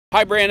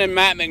Hi Brandon,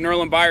 Matt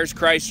McNerlin, Buyers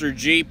Chrysler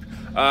Jeep.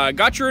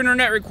 Got your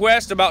internet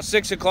request about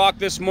 6 o'clock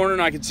this morning.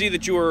 I could see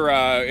that you were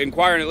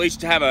inquiring at least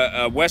to have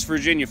a West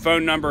Virginia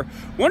phone number.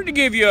 Wanted to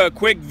give you a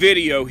quick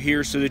video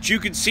here so that you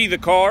could see the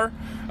car.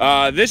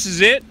 This is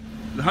it,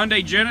 the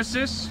Hyundai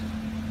Genesis.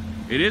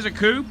 It is a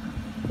coupe.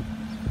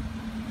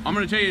 I'm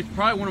going to tell you, it's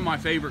probably one of my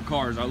favorite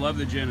cars. I love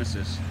the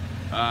Genesis.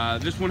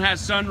 This one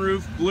has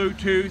sunroof,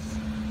 Bluetooth,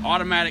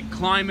 automatic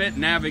climate,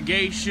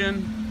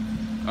 navigation.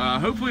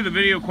 Hopefully the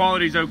video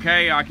quality is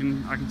okay. I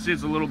can see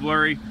it's a little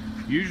blurry.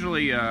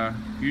 Usually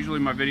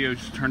my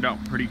videos turned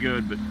out pretty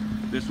good, but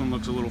this one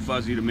looks a little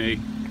fuzzy to me.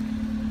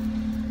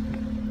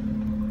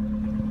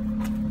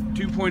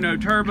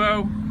 2.0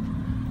 turbo,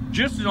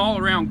 just an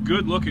all-around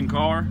good-looking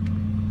car.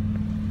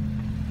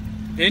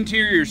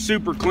 Interior is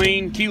super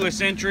clean,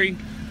 keyless entry,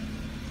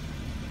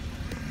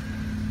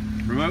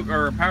 remote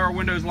or power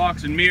windows,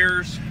 locks, and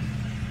mirrors.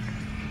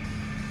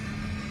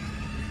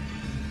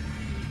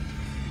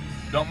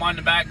 Don't mind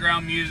the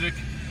background music.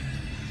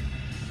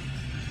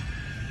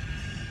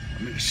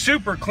 I mean,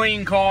 super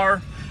clean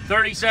car,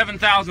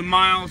 37,000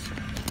 miles.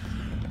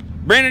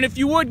 Brandon, if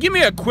you would, give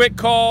me a quick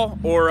call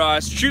or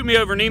shoot me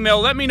over an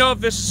email. Let me know if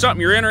this is something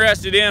you're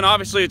interested in.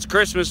 Obviously, it's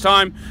Christmas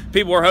time.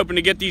 People are hoping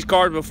to get these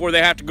cars before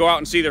they have to go out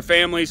and see their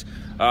families.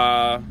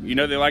 You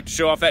know, they like to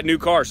show off that new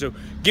car. So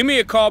give me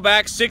a call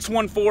back,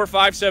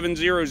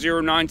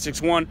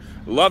 614-570-0961.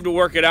 Love to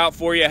work it out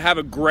for you. Have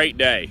a great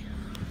day.